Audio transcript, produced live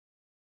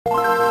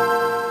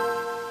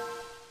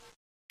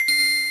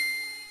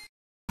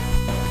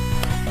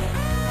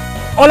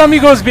Hola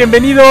amigos,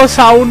 bienvenidos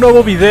a un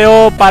nuevo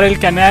video para el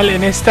canal.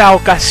 En esta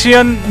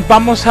ocasión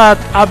vamos a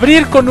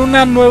abrir con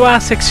una nueva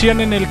sección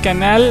en el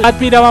canal.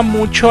 Admiraba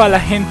mucho a la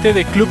gente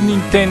de Club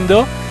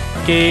Nintendo,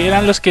 que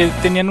eran los que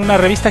tenían una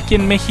revista aquí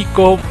en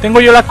México.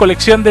 Tengo yo la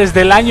colección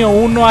desde el año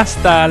 1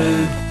 hasta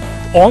el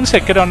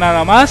 11, creo,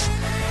 nada más.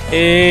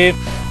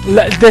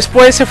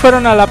 Después se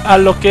fueron a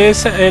lo que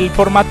es el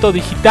formato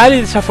digital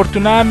y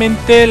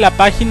desafortunadamente la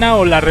página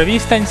o la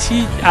revista en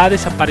sí ha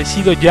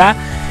desaparecido ya.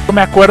 No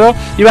me acuerdo,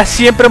 iba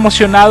siempre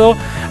emocionado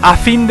a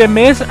fin de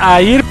mes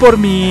a ir por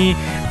mi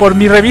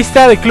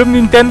revista de Club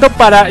Nintendo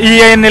y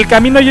en el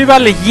camino yo iba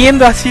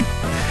leyendo así.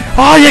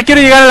 Oh, ya quiero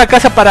llegar a la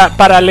casa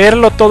para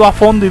leerlo todo a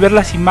fondo y ver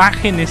las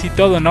imágenes y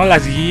todo, ¿no?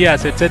 Las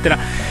guías, etcétera.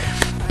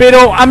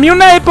 Pero a mí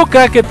una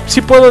época que sí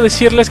puedo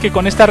decirles que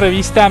con esta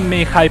revista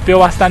me hypeó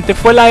bastante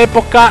fue la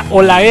época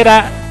o la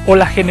era o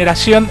la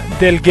generación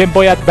del Game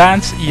Boy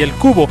Advance y el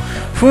Cubo.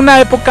 Fue una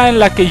época en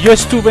la que yo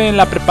estuve en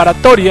la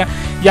preparatoria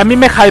y a mí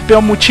me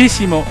hypeó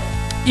muchísimo.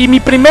 Y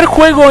mi primer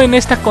juego en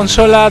esta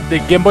consola de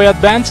Game Boy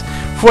Advance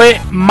fue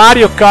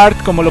Mario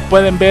Kart, como lo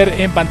pueden ver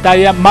en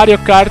pantalla, Mario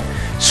Kart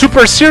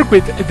Super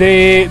Circuit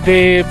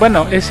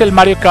bueno, es el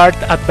Mario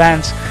Kart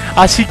Advance.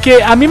 Así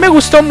que a mí me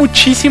gustó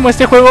muchísimo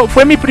este juego.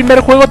 Fue mi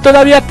primer juego,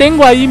 todavía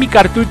tengo ahí mi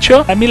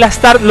cartucho. A mí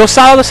los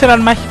sábados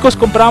eran mágicos,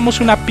 comprábamos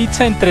una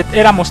pizza,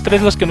 éramos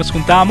 3 los que nos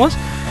juntábamos,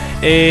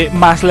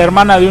 más la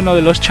hermana de uno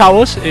de los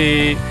chavos.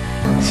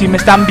 Si me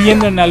están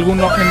viendo en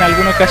alguna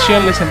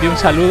ocasión, les envío un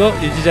saludo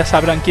y ya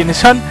sabrán quiénes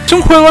son. Es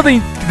un juego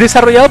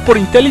desarrollado por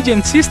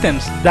Intelligent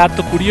Systems,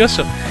 dato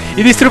curioso,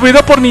 y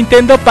distribuido por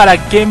Nintendo para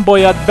Game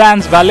Boy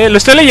Advance, ¿vale? Lo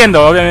estoy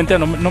leyendo, obviamente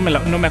no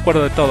me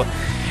acuerdo de todo.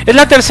 Es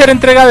la tercera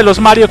entrega de los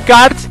Mario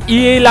Kart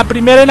y la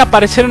primera en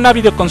aparecer en una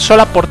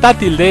videoconsola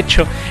portátil, de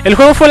hecho. El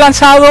juego fue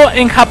lanzado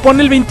en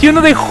Japón el 21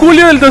 de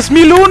julio del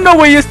 2001,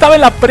 güey, estaba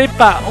en la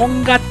prepa,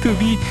 onga to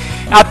be.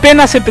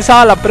 Apenas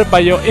empezaba la prepa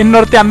yo. En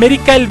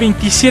Norteamérica el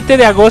 27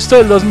 de agosto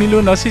del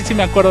 2001, sí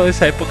me acuerdo de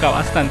esa época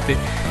bastante.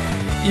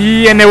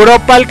 Y en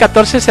Europa el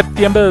 14 de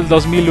septiembre del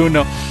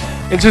 2001.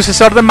 El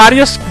sucesor de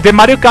Mario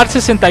Kart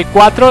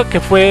 64, que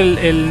fue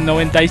el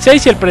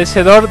 96, y el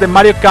predecesor de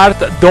Mario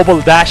Kart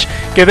Double Dash,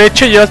 que de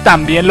hecho yo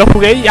también lo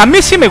jugué y a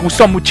mí sí me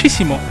gustó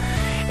muchísimo.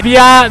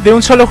 Había de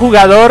un solo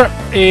jugador,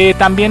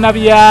 también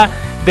había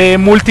de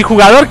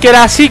multijugador, que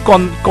era así,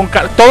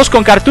 todos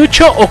con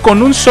cartucho o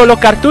con un solo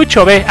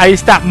cartucho. Ve, ahí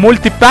está,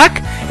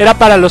 multipack, era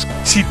para los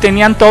si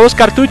tenían todos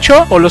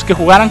cartucho o los que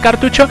jugaran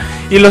cartucho,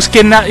 y los que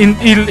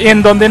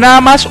en donde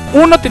nada más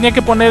uno tenía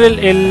que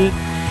poner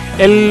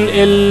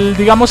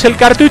digamos el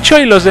cartucho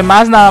y los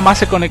demás nada más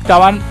se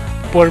conectaban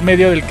por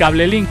medio del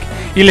cable link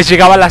y les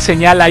llegaba la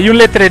señal. Hay un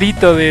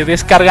letrerito de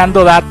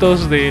descargando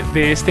datos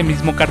de este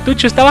mismo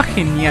cartucho, estaba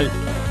genial.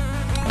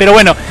 Pero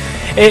bueno,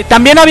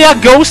 también había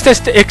Ghost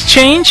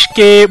Exchange,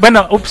 que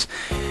bueno,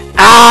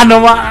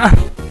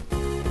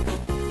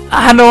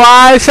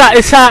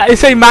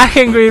 esa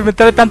imagen, güey, me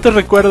trae tantos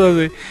recuerdos,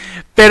 güey.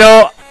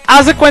 Pero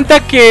haz de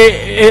cuenta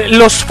que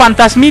los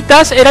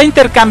fantasmitas era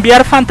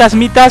intercambiar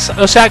fantasmitas,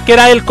 o sea que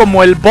era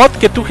como el bot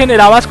que tú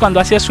generabas cuando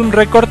hacías un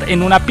récord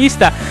en una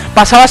pista.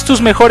 Pasabas tus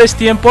mejores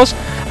tiempos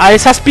a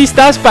esas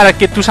pistas para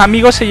que tus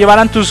amigos se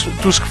llevaran tus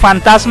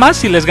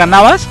fantasmas y les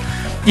ganabas.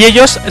 Y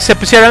ellos se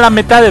pusieron la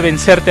meta de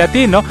vencerte a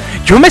ti, ¿no?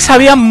 Yo me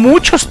sabía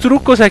muchos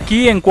trucos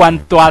aquí en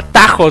cuanto a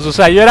atajos. O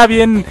sea, yo era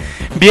bien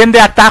de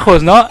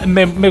atajos, ¿no?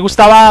 Me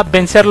gustaba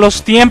vencer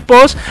los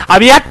tiempos.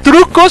 Había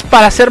trucos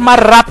para ser más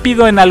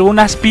rápido en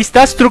algunas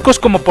pistas. Trucos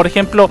como, por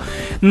ejemplo,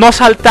 no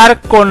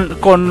saltar con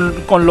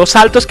los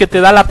saltos que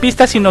te da la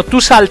pista, sino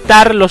tú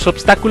saltar los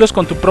obstáculos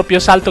con tu propio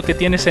salto que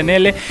tienes en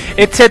L,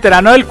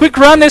 etcétera, ¿no? El Quick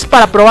Run es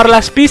para probar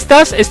las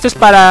pistas. Este es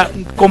para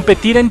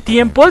competir en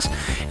tiempos.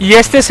 Y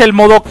este es el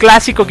modo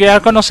clásico que ya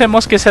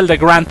conocemos, que es el de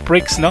Grand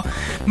Prix, ¿no?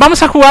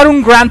 Vamos a jugar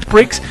un Grand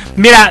Prix.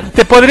 Mira,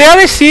 te podría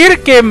decir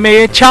que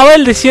me echaba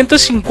el de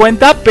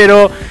 150,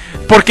 pero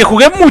porque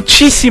jugué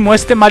muchísimo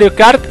este Mario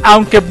Kart,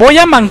 aunque voy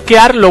a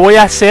manquear, lo voy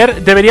a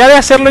hacer. Debería de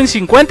hacerlo en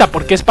 50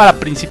 porque es para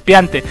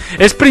principiante.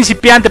 Es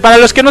principiante, para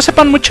los que no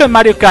sepan mucho de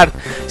Mario Kart.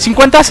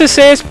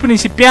 50cc es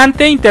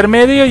principiante,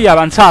 intermedio y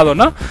avanzado,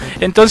 ¿no?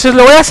 Entonces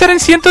lo voy a hacer en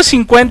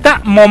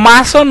 150,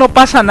 momazo, no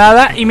pasa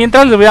nada. Y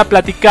mientras les voy a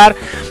platicar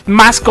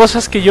más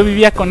cosas que yo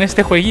vivía con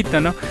este jueguito,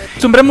 ¿no?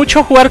 Acostumbré mucho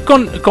a jugar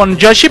con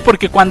Yoshi,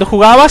 porque cuando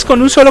jugabas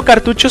con un solo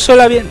cartucho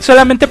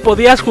solamente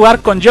podías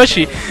jugar con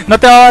Yoshi. No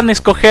te daban a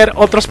escoger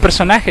otros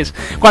personajes.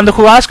 Cuando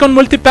jugabas con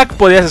multipack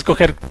podías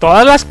escoger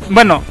todas las,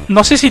 bueno,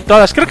 no sé si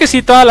todas, creo que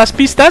sí, todas las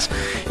pistas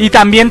y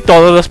también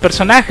todos los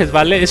personajes,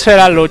 ¿vale? Eso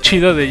era lo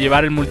chido de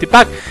llevar el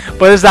multipack.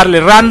 Puedes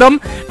darle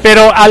random,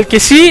 pero al que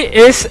sí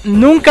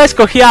nunca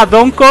escogía a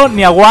Donko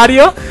ni a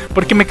Wario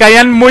porque me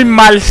caían muy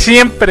mal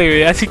siempre,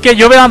 güey. Así que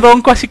yo veo a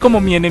Donko así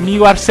como mi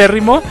enemigo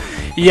acérrimo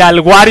y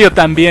al Wario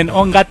también,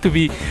 on got to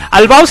be.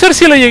 Al Bowser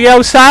sí lo llegué a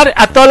usar,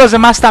 a todos los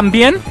demás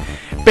también.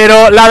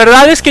 Pero la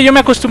verdad es que yo me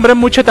acostumbré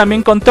mucho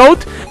también con Toad.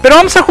 Pero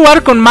vamos a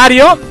jugar con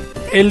Mario.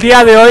 El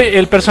día de hoy,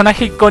 el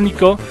personaje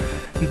icónico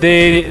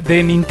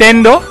de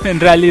Nintendo, en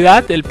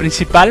realidad, el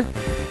principal.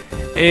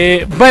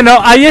 Bueno,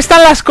 ahí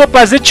están las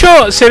copas. De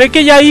hecho, se ve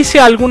que ya hice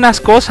algunas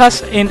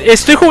cosas.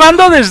 Estoy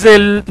jugando desde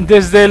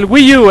el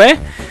Wii U,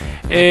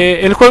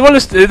 el juego,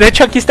 de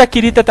hecho aquí está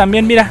Kirita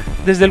también, mira.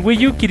 Desde el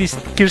Wii U,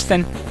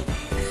 Kirsten.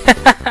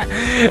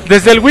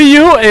 Desde el Wii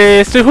U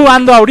estoy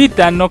jugando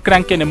ahorita, no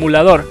crean que en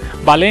emulador,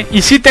 ¿vale?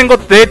 Y sí tengo,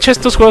 de hecho,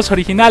 estos juegos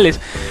originales.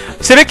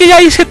 Se ve que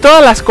ya hice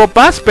todas las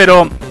copas,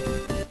 pero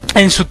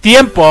en su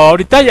tiempo,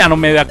 ahorita ya no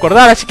me voy a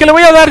acordar. Así que le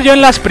voy a dar yo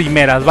en las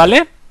primeras,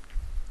 ¿vale?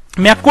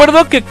 Me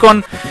acuerdo que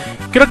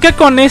creo que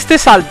con este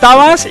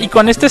saltabas y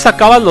con este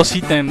sacabas los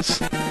ítems.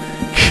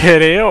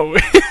 Creo,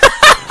 güey.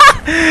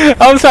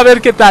 Vamos a ver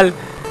qué tal.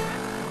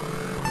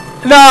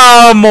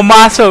 No,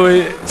 momazo,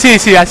 güey.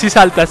 Sí, así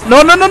saltas.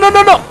 No.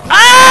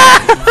 ¡Ah!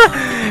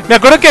 Me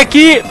acuerdo que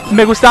aquí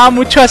me gustaba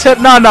mucho hacer...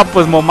 No,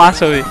 pues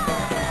momazo, güey.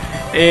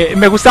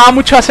 Me gustaba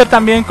mucho hacer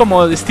también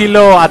como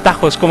estilo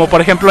atajos, como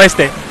por ejemplo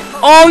este.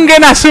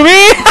 ¡Ongen a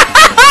subir!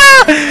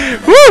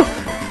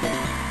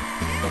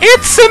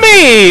 ¡It's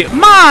me,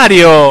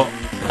 Mario!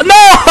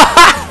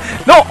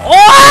 ¡No!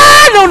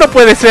 No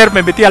puede ser,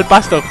 me metí al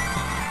pasto.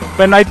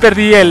 Bueno, ahí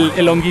perdí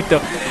el honguito.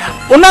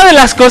 Una de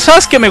las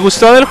cosas que me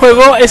gustó del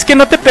juego es que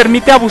no te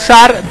permite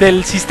abusar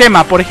del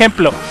sistema. Por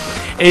ejemplo,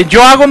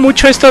 yo hago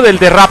mucho esto del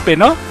derrape,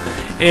 ¿no?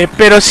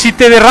 Pero si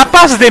te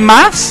derrapas de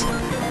más,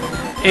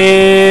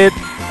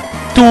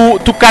 tu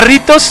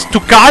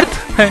Kart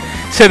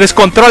se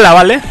descontrola,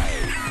 ¿vale?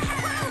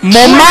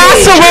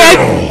 ¡Momazo, güey!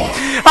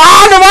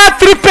 ¡Ah, no va!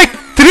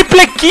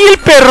 ¡Triple kill,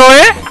 perro,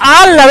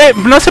 ¡Ah, la vez!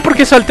 No sé por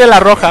qué solté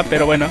la roja,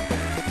 pero bueno.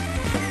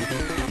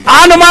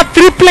 ¡Ah, no más!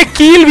 ¡Triple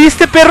kill!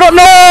 ¿Viste, perro?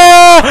 ¡No!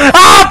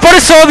 ¡Ah! Por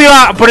eso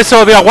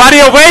odio a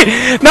Wario,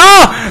 güey. ¡No!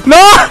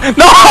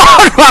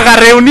 ¡No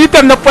agarré un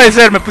ítem! No puede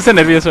ser. Me puse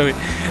nervioso, güey.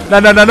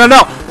 No.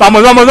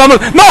 Vamos. ¡No!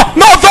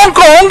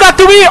 ¡Donko! ¡Onga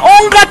to be!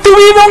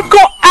 ¡Donko!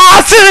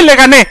 ¡Ah! ¡Sí! ¡Le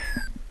gané!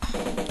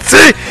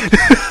 ¡Sí!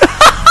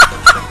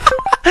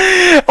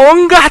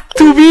 ¡Onga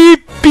to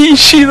be!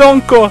 ¡Pinche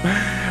Donko!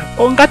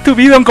 ¡Onga to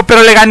be, Donko!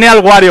 Pero le gané al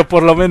Wario,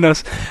 por lo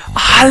menos.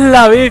 ¡A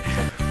la vez!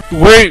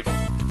 Güey.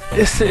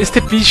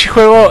 Este pinche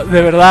juego,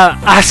 de verdad,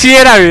 así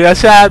era, güey, o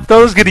sea,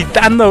 todos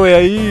gritando, güey,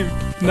 ahí,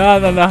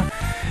 no.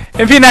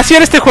 En fin, así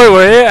era este juego,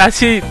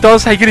 así,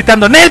 todos ahí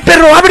gritando, ¡Nel,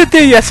 perro,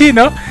 ábrete! Y así,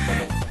 ¿no?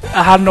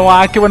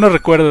 Qué buenos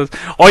recuerdos.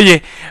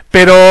 Oye,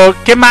 pero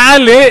qué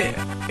mal,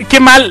 qué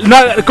mal, no,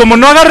 como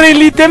no agarré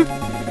el ítem,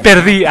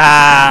 perdí.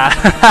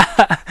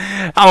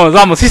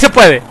 Vamos, sí se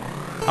puede.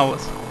 Vamos.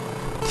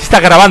 Sí está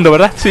grabando,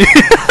 ¿verdad? Sí.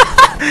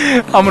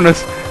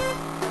 Vámonos.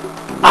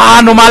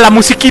 No más, la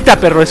musiquita,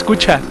 perro,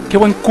 escucha. Qué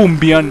buen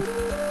cumbión.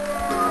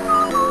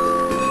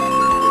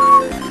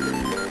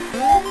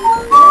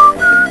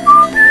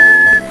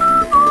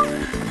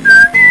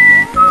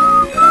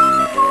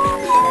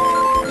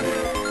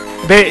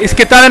 Ve, es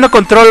que todavía no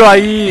controlo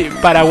ahí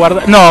para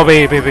guardar. No,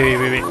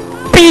 ve.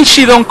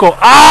 Pinche Donko.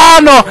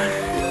 No.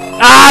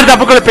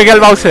 Tampoco le pegué al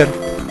Bowser.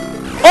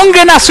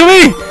 Ongen a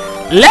subir.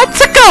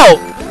 Let's go.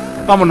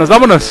 Vámonos.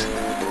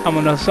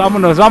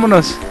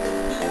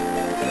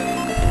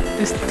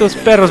 Estos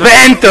perros,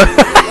 ¡vento!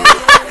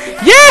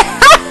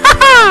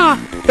 ¡Yeah!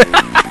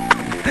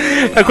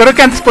 Me acuerdo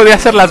que antes podía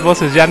hacer las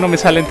voces, ya no me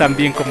salen tan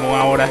bien como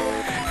ahora.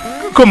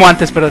 Como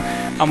antes, perdón.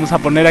 Vamos a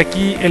poner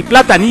aquí el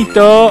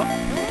platanito.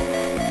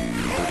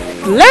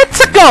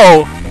 ¡Let's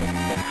go!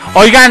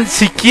 Oigan,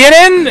 si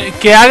quieren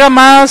que haga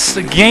más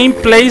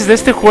gameplays de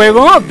este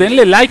juego,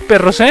 denle like,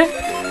 perros,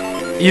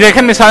 y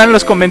déjenme saber en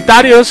los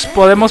comentarios.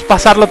 Podemos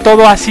pasarlo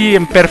todo así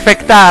en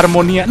perfecta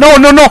armonía. ¡No!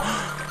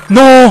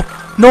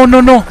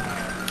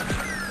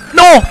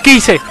 ¡No! ¿Qué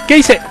hice?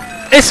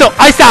 ¡Eso!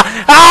 ¡Ahí está!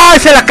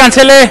 ¡Se la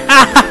cancelé!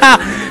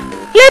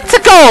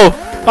 ¡Let's go!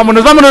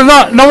 Vámonos.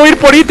 No voy a ir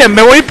por ítem,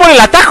 me voy a ir por el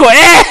atajo,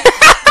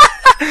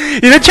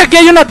 Y de hecho aquí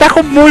hay un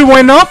atajo muy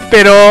bueno,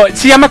 pero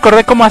sí ya me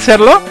acordé cómo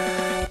hacerlo.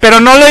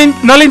 Pero no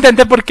lo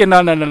intenté porque no,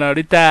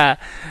 ahorita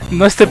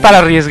no estoy para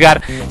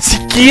arriesgar. Si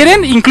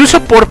quieren,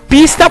 incluso por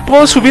pista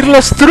puedo subir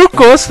los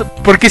trucos.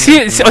 Porque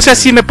sí, o sea,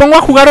 si me pongo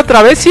a jugar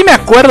otra vez, sí me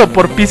acuerdo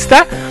por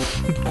pista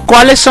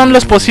cuáles son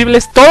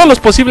todos los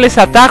posibles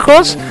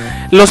atajos,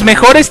 los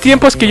mejores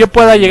tiempos que yo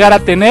pueda llegar a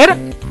tener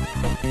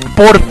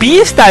por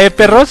pista,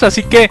 perros.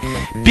 Así que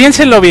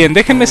piénsenlo bien,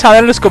 déjenme saber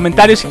en los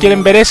comentarios si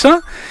quieren ver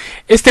eso.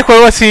 Este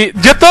juego así,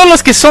 yo todos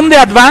los que son de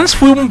Advance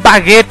fui un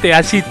baguete,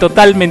 así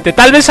totalmente.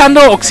 Tal vez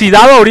ando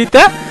oxidado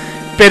ahorita,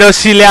 pero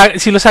si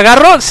los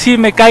agarro, sí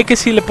me cae que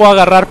sí le puedo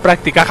agarrar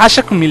práctica.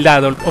 Hashtag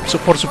humildad,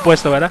 por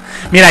supuesto, ¿verdad?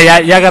 Mira,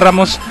 ya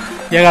agarramos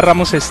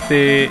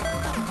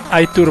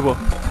hay turbo.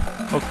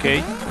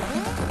 Ok.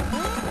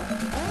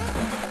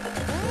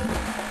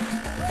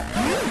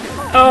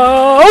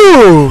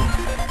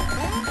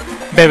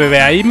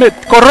 Ve, ahí me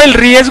corro el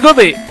riesgo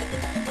de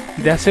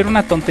hacer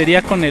una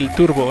tontería con el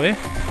turbo,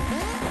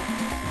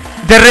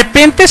 De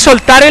repente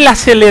soltar el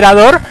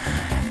acelerador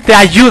te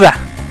ayuda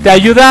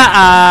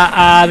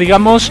a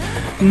digamos,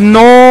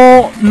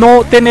 no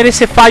tener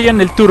ese fallo en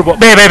el turbo.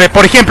 Ve,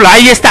 por ejemplo,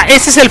 ahí está,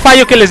 ese es el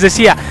fallo que les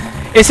decía.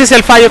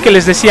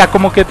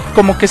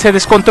 Como que se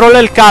descontrola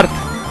el kart.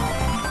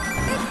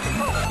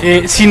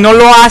 si no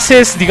lo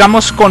haces,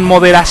 digamos, con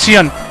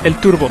moderación, el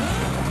turbo,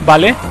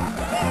 ¿vale?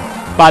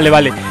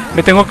 Vale.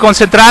 Me tengo que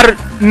concentrar.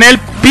 Nel,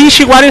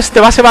 pinche Wario, se te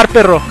va a cebar,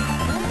 perro.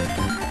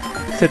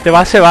 Se te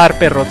va a cebar,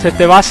 perro. Se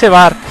te va a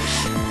cebar.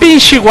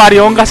 Pinche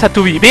Wario, ongas a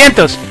tu vi.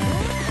 Vientos.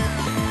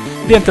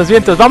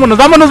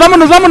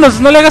 Vámonos.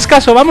 No le hagas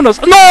caso,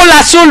 vámonos. ¡No, el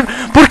azul!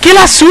 ¿Por qué el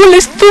azul?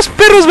 Estos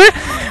perros, ve.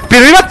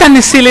 Pero iba tan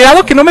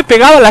acelerado que no me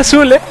pegaba el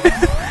azul,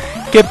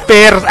 ¡Qué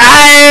perro!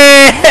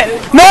 ¡Ay!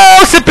 ¡No!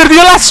 ¡Se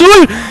perdió el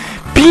azul!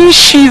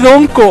 ¡Pinche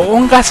donko!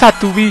 ¡Ongas a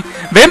tu vi!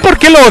 ¿Ven por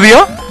qué lo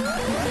odio?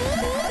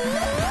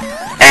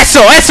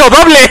 ¡Eso!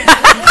 ¡Doble!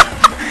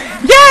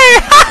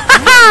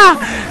 ¡Yeah!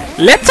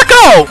 ¡Let's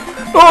go!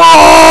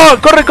 ¡Oh!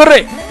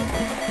 ¡Corre!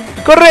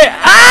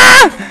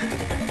 ¡Ah!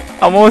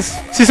 Vamos,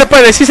 sí se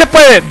puede.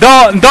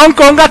 Don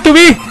conga to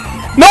be.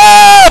 ¡No!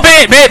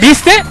 Ve,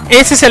 ¿viste?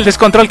 Ese es el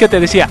descontrol que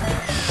te decía.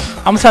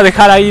 Vamos a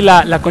dejar ahí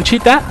la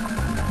conchita.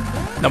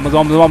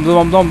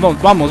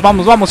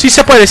 Vamos. Sí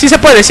se pudo.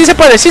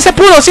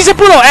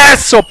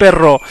 Eso,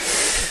 perro.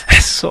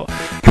 Eso.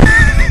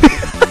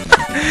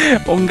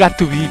 Onga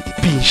to be,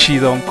 pinche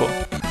donko.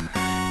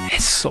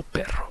 Eso,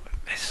 perro.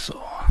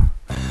 Eso.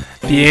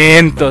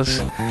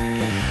 Vientos.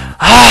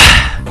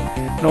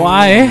 No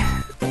hay,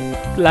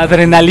 la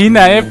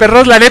adrenalina,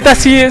 perros, la neta,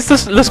 sí,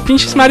 los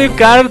pinches Mario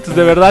Kart,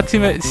 de verdad,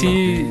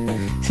 sí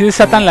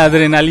desatan la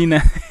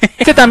adrenalina.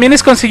 Este también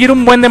es conseguir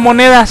un buen de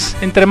monedas.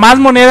 Entre más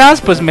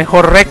monedas, pues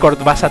mejor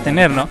récord vas a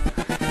tener, ¿no?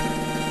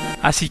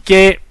 Así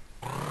que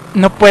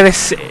no puede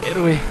ser,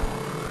 güey.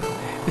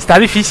 Está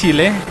difícil,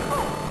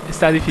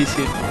 está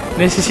difícil.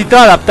 Necesito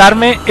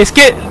adaptarme. Es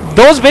que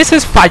 2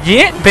 veces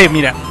fallé. Ve,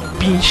 mira,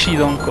 pinche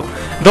donko.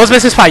 2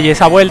 veces fallé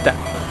esa vuelta.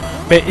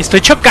 Ve,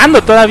 estoy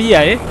chocando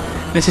todavía,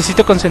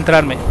 necesito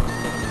concentrarme.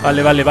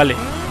 Vale.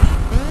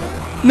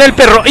 Del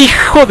perro,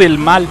 hijo del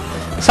mal.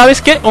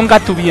 ¿Sabes qué? Onga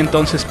tu vi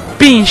entonces.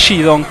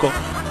 Pinche donko.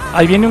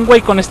 Ahí viene un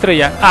güey con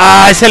estrella.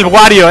 Ah, es el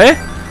Wario,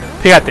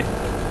 Fíjate.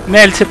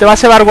 Nel, se te va a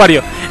cebar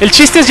Wario. El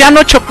chiste es ya no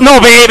No,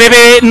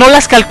 ve. No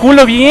las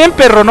calculo bien,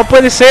 perro. No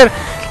puede ser.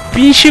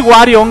 Pinche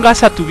Wario,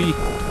 ongas a tu vi.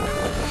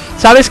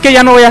 ¿Sabes qué?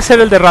 Ya no voy a hacer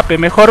el derrape.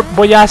 Mejor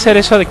voy a hacer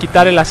eso de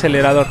quitar el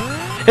acelerador.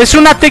 Es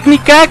una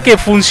técnica que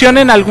funciona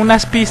en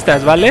algunas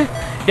pistas, ¿vale?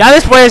 Ya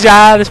después.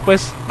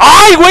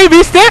 ¡Ay, güey!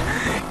 ¿Viste?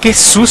 Qué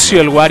sucio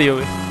el Wario,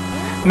 güey.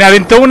 Me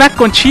aventó una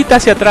conchita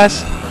hacia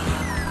atrás.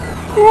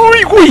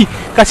 ¡Uy!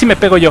 Casi me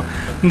pego yo.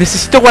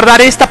 Necesito guardar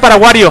esta para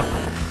Wario.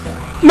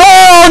 ¡No!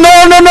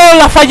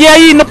 La fallé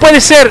ahí, no puede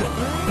ser.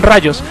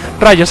 Rayos.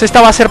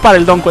 Esta va a ser para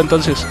el donko,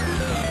 entonces.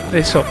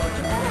 Eso.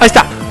 Ahí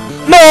está.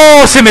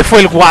 ¡No! Se me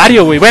fue el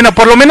Wario, güey. Bueno,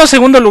 por lo menos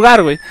segundo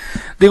lugar, güey.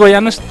 Digo, ya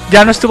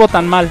no estuvo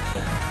tan mal.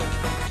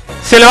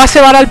 Se le va a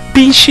cebar al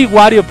pinche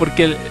Wario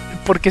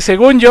porque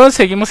según yo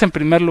seguimos en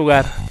primer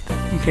lugar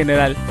en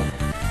general.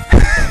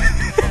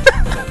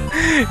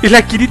 Y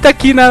la Kirita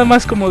aquí nada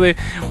más como de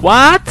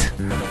 ¿what?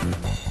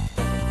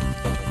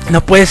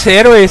 No puede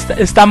ser, güey.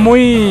 Está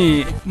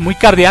muy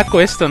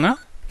cardíaco esto, ¿no?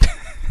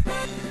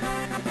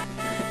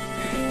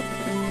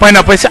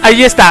 Bueno, pues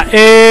ahí está.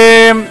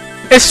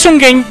 Es un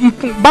game.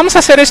 Vamos a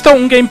hacer esto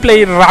un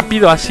gameplay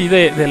rápido así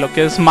de lo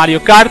que es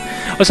Mario Kart.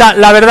 O sea,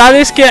 la verdad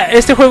es que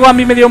este juego a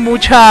mí me dio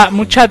mucha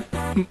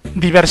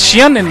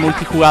diversión en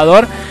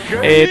multijugador.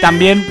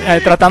 También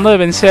tratando de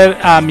vencer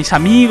a mis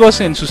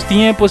amigos en sus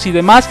tiempos y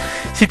demás.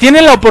 Si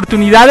tienen la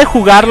oportunidad de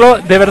jugarlo,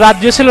 de verdad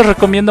yo se los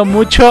recomiendo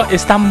mucho.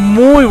 Está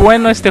muy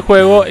bueno este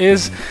juego.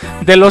 Es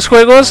de los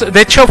juegos.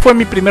 De hecho fue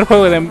mi primer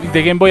juego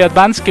de Game Boy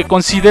Advance, que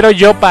considero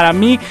yo para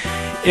mí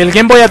el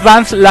Game Boy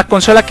Advance la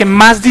consola que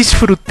más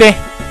disfruté.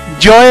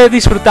 Yo he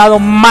disfrutado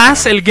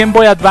más el Game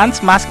Boy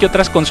Advance más que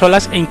otras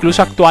consolas e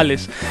incluso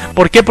actuales.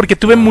 ¿Por qué? Porque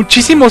tuve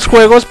muchísimos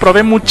juegos,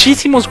 probé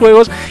muchísimos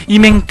juegos y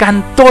me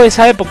encantó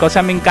esa época. O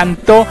sea, me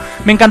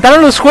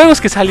encantaron los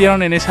juegos que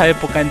salieron en esa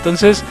época.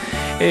 Entonces,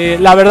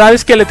 la verdad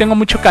es que le tengo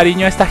mucho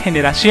cariño a esta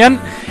generación.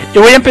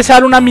 Yo voy a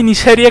empezar una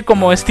miniserie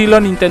como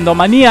estilo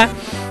Nintendomania,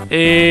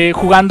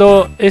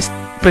 jugando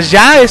pues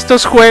ya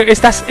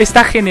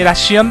esta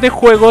generación de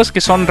juegos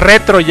que son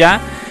retro ya.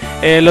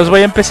 Los voy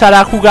a empezar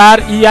a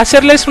jugar y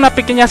hacerles una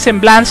pequeña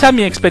semblanza,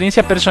 mi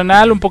experiencia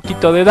personal, un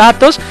poquito de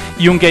datos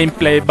y un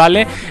gameplay,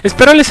 ¿vale?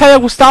 Espero les haya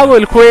gustado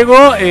el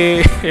juego,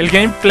 el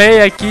gameplay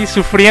aquí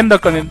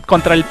sufriendo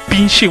contra el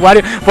pinche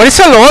Wario. Por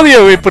eso lo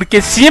odio, güey,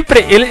 porque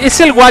siempre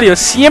es el Wario,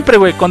 siempre,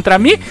 güey, contra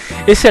mí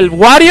es el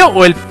Wario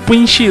o el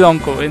pinche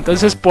donko.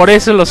 Entonces por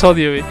eso los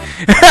odio, güey.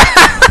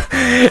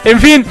 En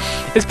fin,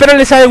 espero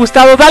les haya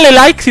gustado. Dale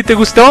like si te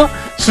gustó,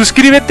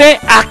 suscríbete,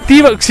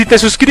 activa. Si te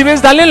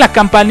suscribes, dale la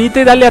campanita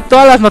y dale a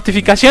todas las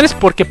notificaciones,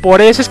 porque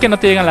por eso es que no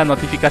te llegan las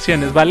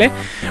notificaciones, ¿vale?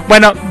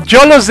 Bueno,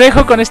 yo los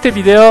dejo con este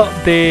video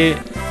de...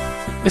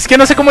 Es que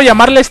no sé cómo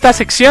llamarle esta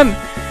sección.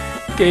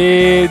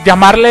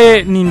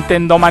 Llamarle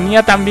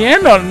Nintendomanía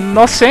también, o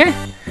no sé.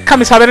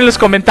 Déjame saber en los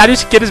comentarios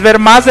si quieres ver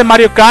más de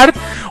Mario Kart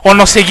o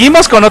nos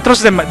seguimos con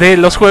otros de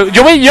los juegos.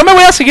 Yo me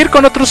voy a seguir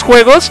con otros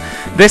juegos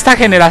de esta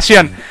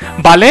generación,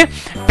 ¿vale?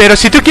 Pero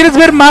si tú quieres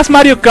ver más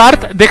Mario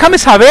Kart, déjame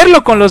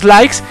saberlo con los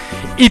likes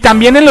Y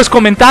también en los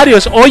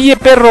comentarios, oye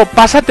perro,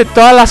 pásate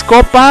todas las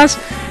copas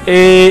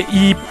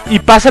y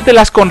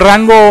pásatelas con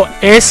rango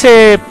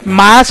S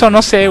más o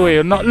no sé,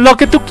 güey, no, lo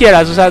que tú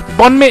quieras, o sea,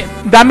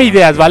 dame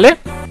ideas, ¿vale?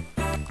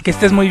 Que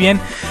estés muy bien,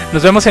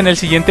 nos vemos en el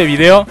siguiente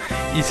video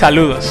y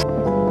saludos.